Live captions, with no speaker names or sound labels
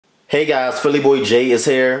Hey guys, Philly Boy J is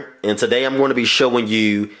here, and today I'm going to be showing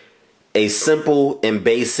you a simple and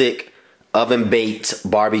basic oven-baked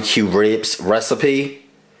barbecue ribs recipe.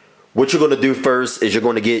 What you're going to do first is you're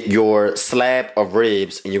going to get your slab of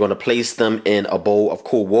ribs and you're going to place them in a bowl of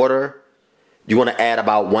cool water. You're going to add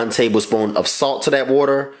about 1 tablespoon of salt to that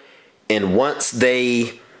water, and once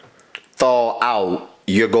they thaw out,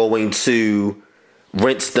 you're going to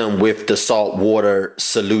rinse them with the salt water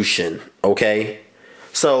solution, okay?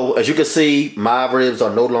 So as you can see, my ribs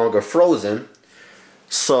are no longer frozen.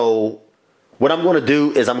 So what I'm going to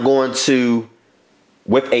do is I'm going to,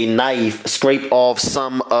 with a knife, scrape off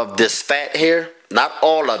some of this fat here. Not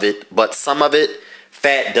all of it, but some of it.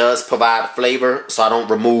 Fat does provide flavor, so I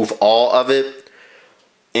don't remove all of it.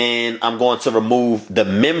 And I'm going to remove the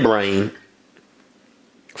membrane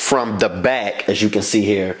from the back. As you can see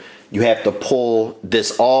here, you have to pull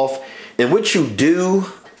this off. And what you do,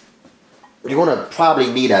 you're going to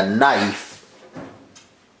probably need a knife.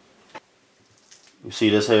 You see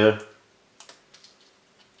this here?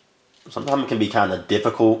 Sometimes it can be kind of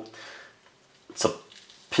difficult to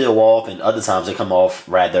peel off, and other times they come off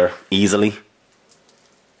rather easily.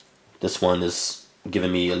 This one is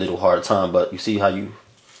giving me a little hard time, but you see how you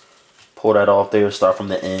pull that off there? Start from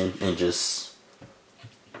the end and just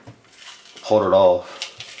pull it off.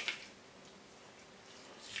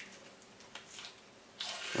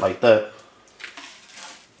 Like that.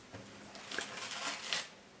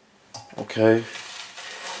 Okay,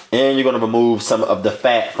 and you're going to remove some of the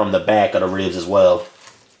fat from the back of the ribs as well.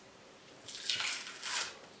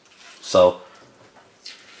 So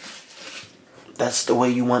that's the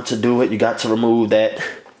way you want to do it. You got to remove that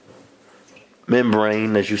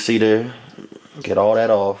membrane, as you see there. Get all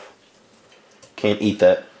that off. Can't eat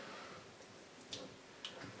that.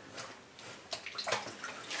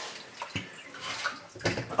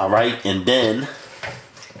 Alright, and then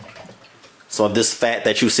so this fat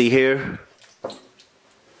that you see here,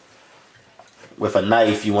 with a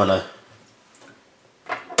knife, you want to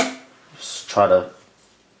just try to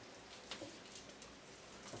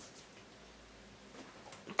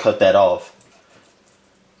cut that off.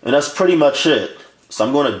 And that's pretty much it. So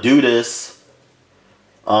I'm going to do this.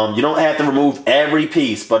 You don't have to remove every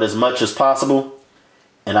piece, but as much as possible.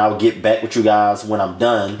 And I'll get back with you guys when I'm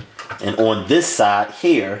done. And on this side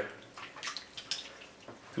here,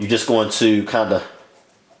 you're just going to kind of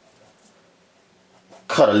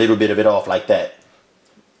cut a little bit of it off like that.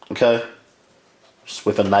 Okay? Just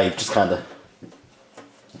with a knife, just kind of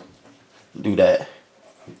do that.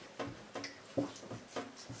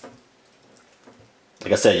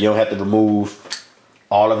 Like I said, you don't have to remove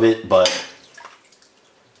all of it, but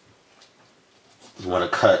you want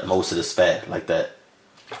to cut most of this fat like that.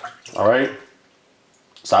 Alright?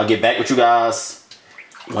 So I'll get back with you guys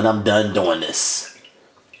when I'm done doing this.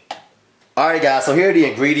 Alright guys, so here are the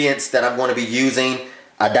ingredients that I'm going to be using.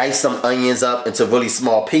 I diced some onions up into really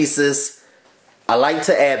small pieces. I like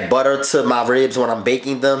to add butter to my ribs when I'm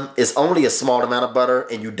baking them. It's only a small amount of butter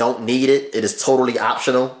and you don't need it. It is totally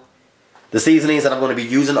optional. The seasonings that I'm going to be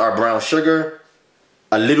using are brown sugar,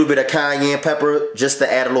 a little bit of cayenne pepper just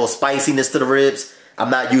to add a little spiciness to the ribs. I'm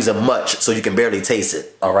not using much so you can barely taste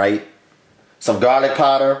it, alright? Some garlic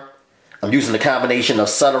powder. I'm using a combination of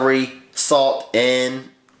celery, salt, and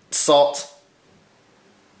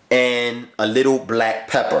a little black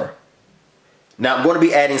pepper. Now I'm going to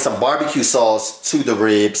be adding some barbecue sauce to the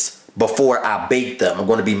ribs before I bake them. I'm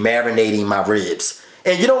going to be marinating my ribs.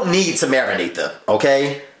 And you don't need to marinate them,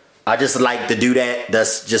 okay? I just like to do that.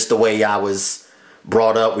 That's just the way I was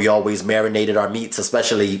brought up. We always marinated our meats,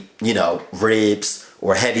 especially, you know, ribs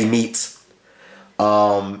or heavy meats.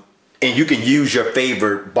 And you can use your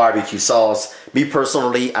favorite barbecue sauce. Me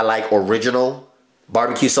personally, I like original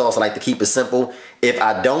barbecue sauce. I like to keep it simple. If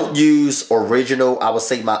I don't use original, I would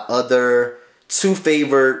say my other 2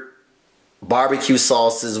 favorite barbecue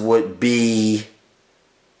sauces would be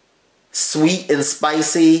sweet and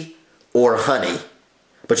spicy or honey.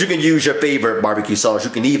 But you can use your favorite barbecue sauce.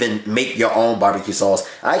 You can even make your own barbecue sauce.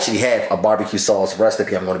 I actually have a barbecue sauce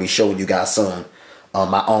recipe I'm going to be showing you guys soon.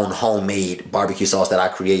 My own homemade barbecue sauce that I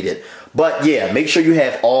created. But yeah, make sure you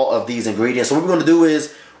have all of these ingredients. So what we're going to do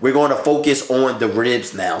is we're going to focus on the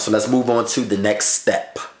ribs now. So let's move on to the next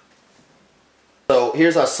step. So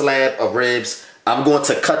here's our slab of ribs. I'm going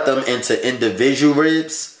to cut them into individual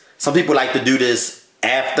ribs. Some people like to do this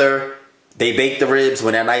after they bake the ribs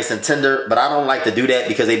when they're nice and tender, but I don't like to do that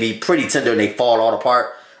because they be pretty tender and they fall all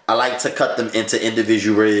apart. I like to cut them into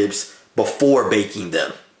individual ribs before baking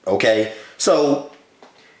them, okay? So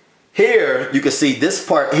here you can see this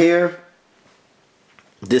part here.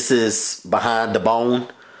 This is behind the bone.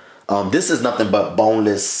 This is nothing but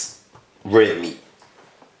boneless rib meat.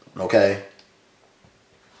 Okay?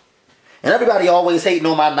 And everybody always hating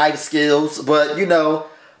on my knife skills, but you know,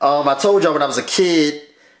 I told y'all when I was a kid,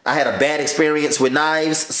 I had a bad experience with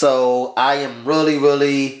knives, so I am really,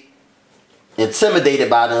 really intimidated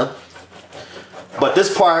by them. But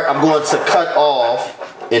this part I'm going to cut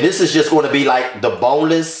off, and this is just going to be like the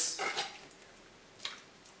boneless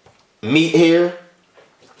meat here.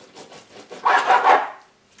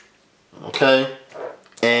 Okay,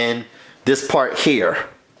 and this part here,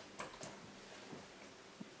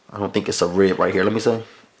 I don't think it's a rib right here. Let me see.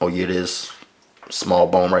 Oh yeah, it is. Small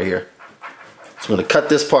bone right here. So I'm going to cut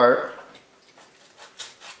this part.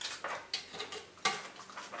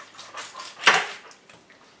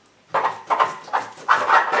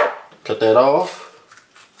 Cut that off.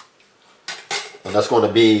 And that's going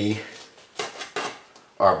to be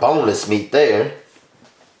our boneless meat there,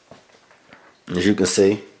 as you can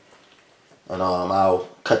see. And I'll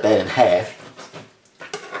cut that in half.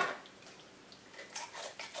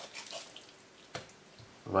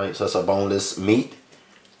 Right, so that's a boneless meat.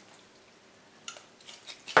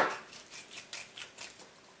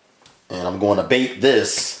 And I'm going to bake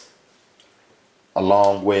this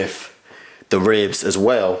along with the ribs as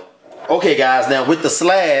well. Okay guys, now with the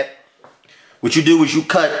slab, what you do is you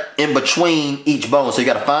cut in between each bone. So you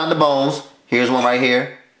got to find the bones. Here's one right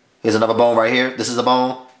here. Here's another bone right here. This is a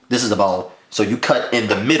bone. This is a bone. So you cut in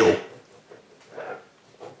the middle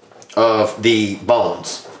of the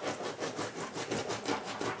bones.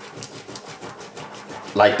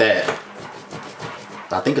 Like that.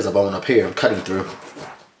 I think there's a bone up here I'm cutting through.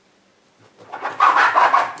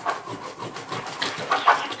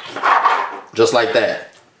 Just like that.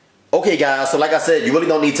 Okay guys, so like I said, you really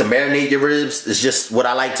don't need to marinate your ribs. It's just what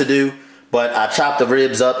I like to do. But I chop the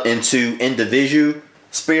ribs up into individual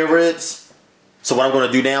spare ribs. So what I'm going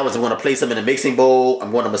to do now is I'm going to place them in a mixing bowl.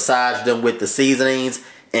 I'm going to massage them with the seasonings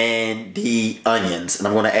and the onions. And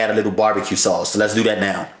I'm going to add a little barbecue sauce. So let's do that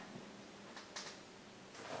now.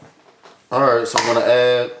 Alright, so I'm going to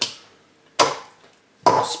add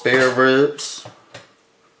spare ribs.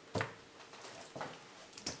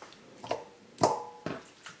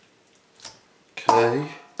 Okay.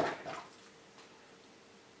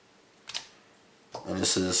 And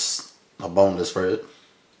this is a boneless rib.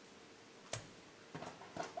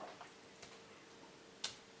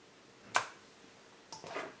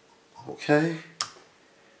 Okay.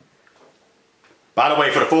 By the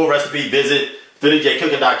way, for the full recipe, visit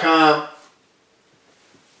PhillyJCooking.com.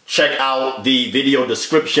 Check out the video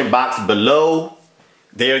description box below.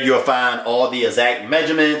 There you'll find all the exact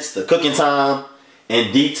measurements, the cooking time,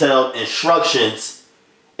 and detailed instructions,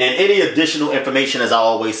 and any additional information, as I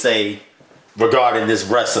always say, regarding this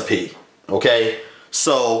recipe. Okay,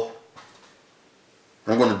 so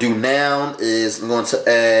what I'm going to do now is I'm going to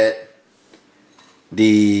add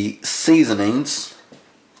the seasonings.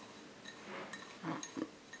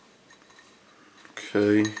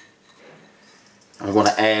 Okay, I'm going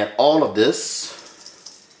to add all of this.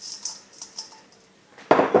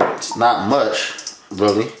 It's not much,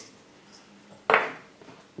 really. I'm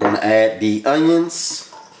going to add the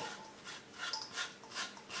onions.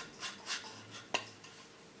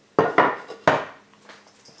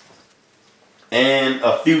 And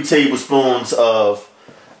a few tablespoons of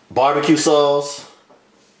barbecue sauce.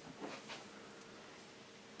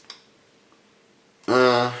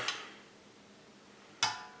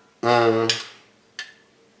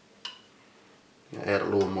 Add a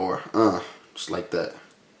little more, just like that.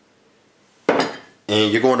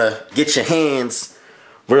 And you're gonna get your hands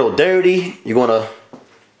real dirty. You're gonna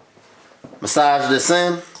massage this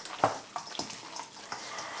in.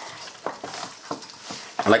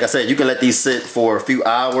 And like I said, you can let these sit for a few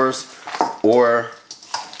hours or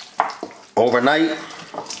overnight.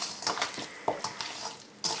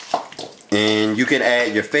 And you can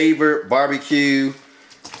add your favorite barbecue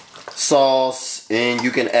sauce, and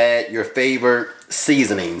you can add your favorite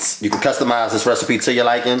seasonings. You can customize this recipe to your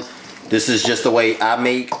liking. This is just the way I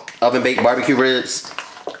make oven baked barbecue ribs.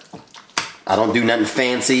 I don't do nothing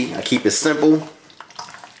fancy. I keep it simple.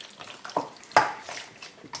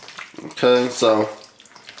 Okay, so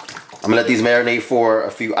I'm gonna let these marinate for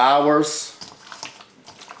a few hours,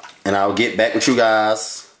 and I'll get back with you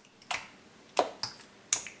guys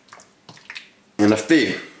in a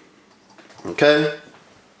few. Okay?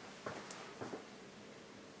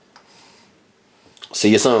 See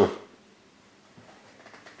you soon.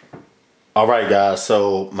 Alright guys,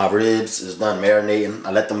 so my ribs is done marinating.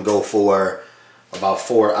 I let them go for about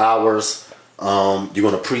 4 hours. You're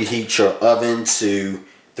going to preheat your oven to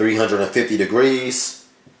 350 degrees.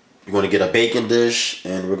 You're going to get a baking dish,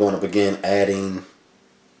 and we're going to begin adding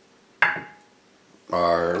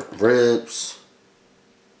ribs.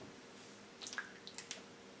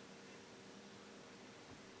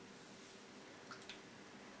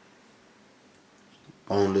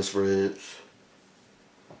 Boneless ribs.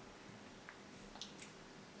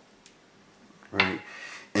 Right.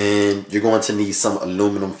 And you're going to need some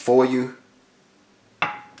aluminum foil,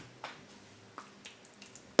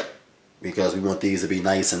 because we want these to be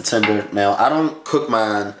nice and tender. Now, I don't cook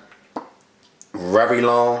mine very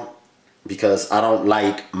long because I don't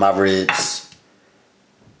like my ribs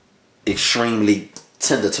extremely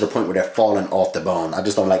tender to the point where they're falling off the bone. I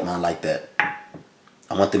just don't like mine like that.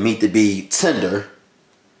 I want the meat to be tender,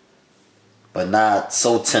 but not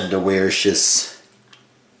so tender where it's just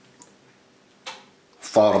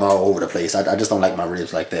falling all over the place. I just don't like my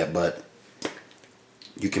ribs like that, but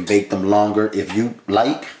you can bake them longer if you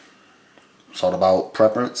like. It's all about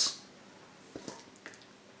preference.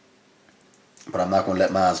 But I'm not going to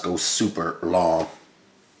let mine go super long.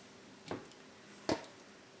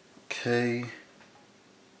 Okay.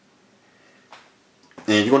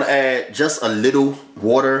 And you're going to add just a little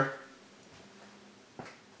water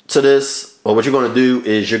to this. Or what you're going to do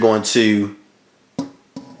is you're going to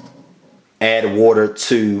add water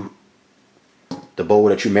to the bowl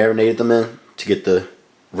that you marinated them in to get the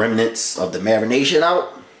remnants of the marination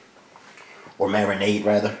out. Or marinade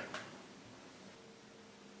rather.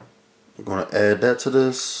 We're going to add that to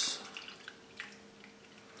this.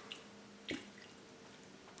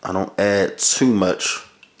 I don't add too much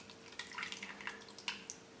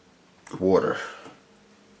water.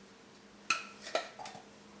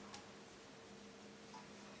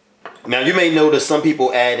 Now you may notice some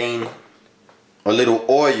people adding a little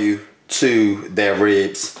oil to their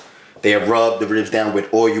ribs. They have rubbed the ribs down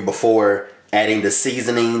with oil before adding the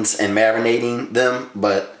seasonings and marinating them,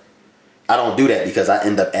 but I don't do that because I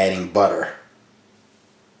end up adding butter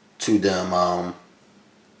to them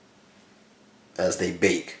as they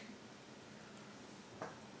bake.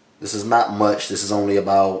 This is not much. This is only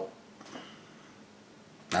about,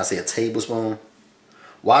 I say, a tablespoon.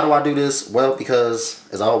 Why do I do this? Well, because,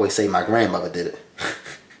 as I always say, my grandmother did it.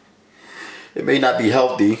 It may not be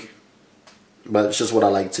healthy, but it's just what I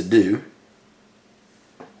like to do.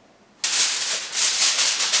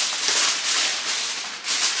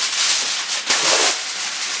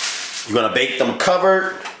 You're going to bake them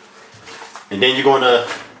covered, and then you're going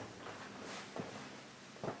to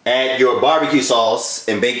add your barbecue sauce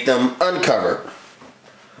and bake them uncovered.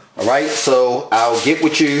 Alright, so I'll get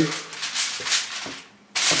with you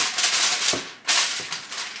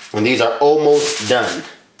when these are almost done.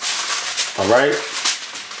 Alright?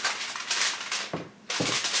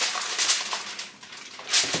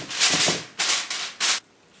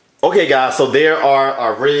 Okay guys, so there are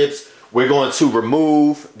our ribs. We're going to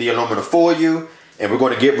remove the aluminum foil and we're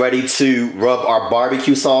going to get ready to rub our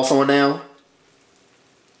barbecue sauce on now.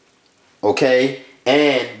 Okay,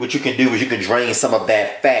 and what you can do is you can drain some of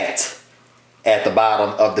that fat at the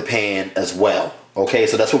bottom of the pan as well. Okay,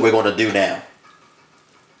 so that's what we're going to do now.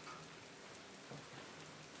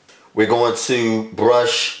 We're going to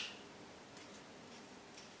brush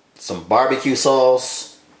some barbecue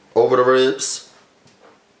sauce over the ribs.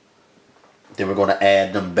 Then we're going to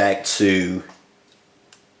add them back to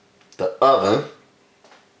the oven.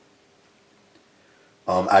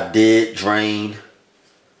 I did drain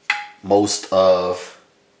most of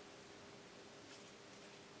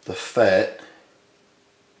the fat.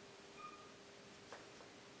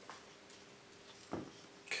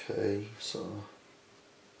 Okay, so.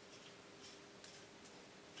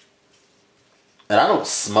 And I don't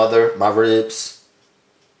smother my ribs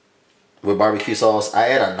with barbecue sauce. I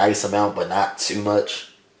add a nice amount, but not too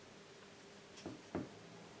much.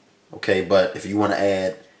 Okay, but if you want to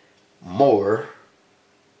add more,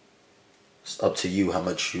 it's up to you how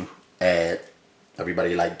much you add.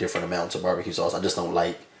 Everybody like different amounts of barbecue sauce. I just don't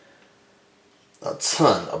like a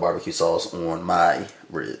ton of barbecue sauce on my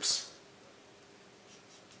ribs.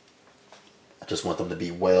 I just want them to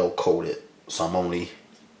be well coated. So I'm only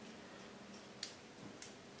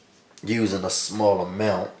using a small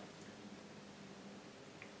amount.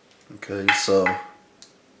 Okay, so I'm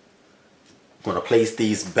going to place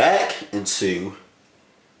these back into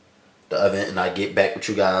the oven and I get back with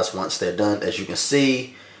you guys once they're done. As you can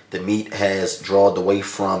see, the meat has drawn away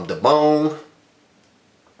from the bone.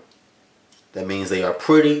 That means they are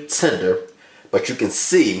pretty tender, but you can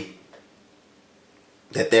see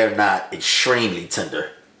that they're not extremely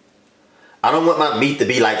tender. I don't want my meat to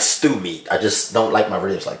be like stew meat. I just don't like my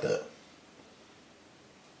ribs like that.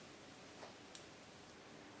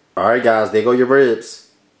 Alright guys, there go your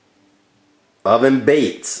ribs. Oven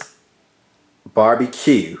baked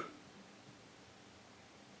barbecue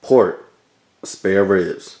pork spare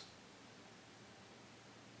ribs.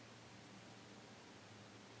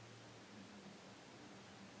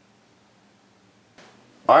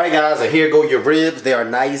 Alright guys, and here go your ribs. They are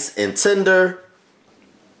nice and tender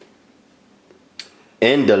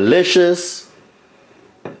and delicious.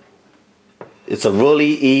 It's a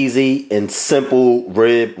really easy and simple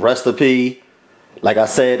rib recipe. Like I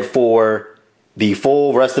said, for the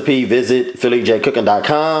full recipe, visit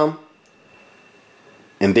PhillyJCooking.com,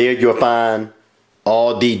 and there you'll find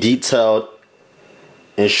all the detailed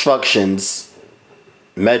instructions,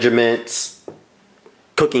 measurements,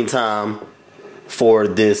 cooking time for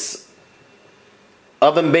this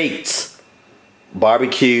oven-baked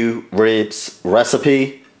barbecue ribs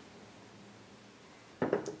recipe.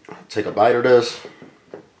 Take a bite of this.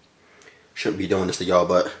 Shouldn't be doing this to y'all,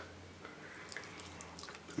 but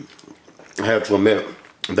I have to admit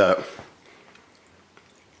that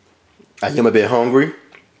I am a bit hungry.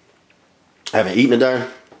 I haven't eaten today.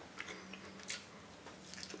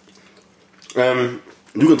 You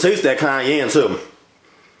can taste that cayenne too.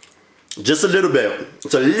 Just a little bit.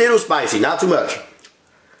 It's a little spicy, not too much.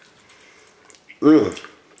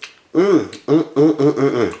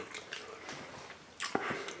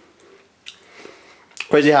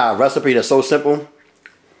 Crazy how a recipe that's so simple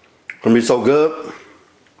can be so good.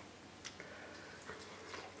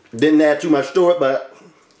 Didn't add too much to it, but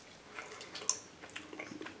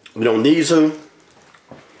we don't need to.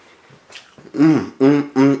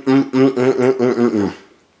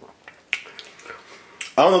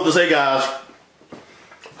 I don't know what to say, guys.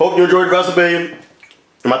 Hope you enjoyed the recipe.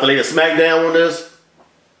 I'm about to lay a smack down on this.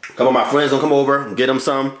 A couple of my friends will come over and get them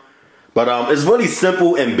some. But it's really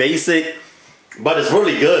simple and basic, but it's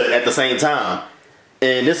really good at the same time.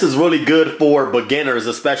 And this is really good for beginners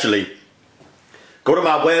especially. Go to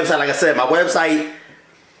my website. Like I said, my website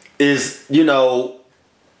is, you know,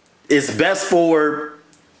 it's best for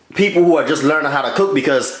people who are just learning how to cook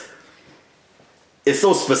because it's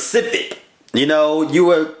so specific. You know, you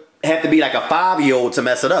would have to be like a 5-year-old to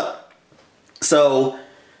mess it up. So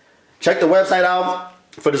check the website out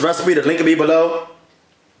for this recipe. The link will be below.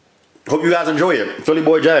 Hope you guys enjoy it. Philly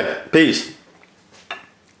Boy J. Peace.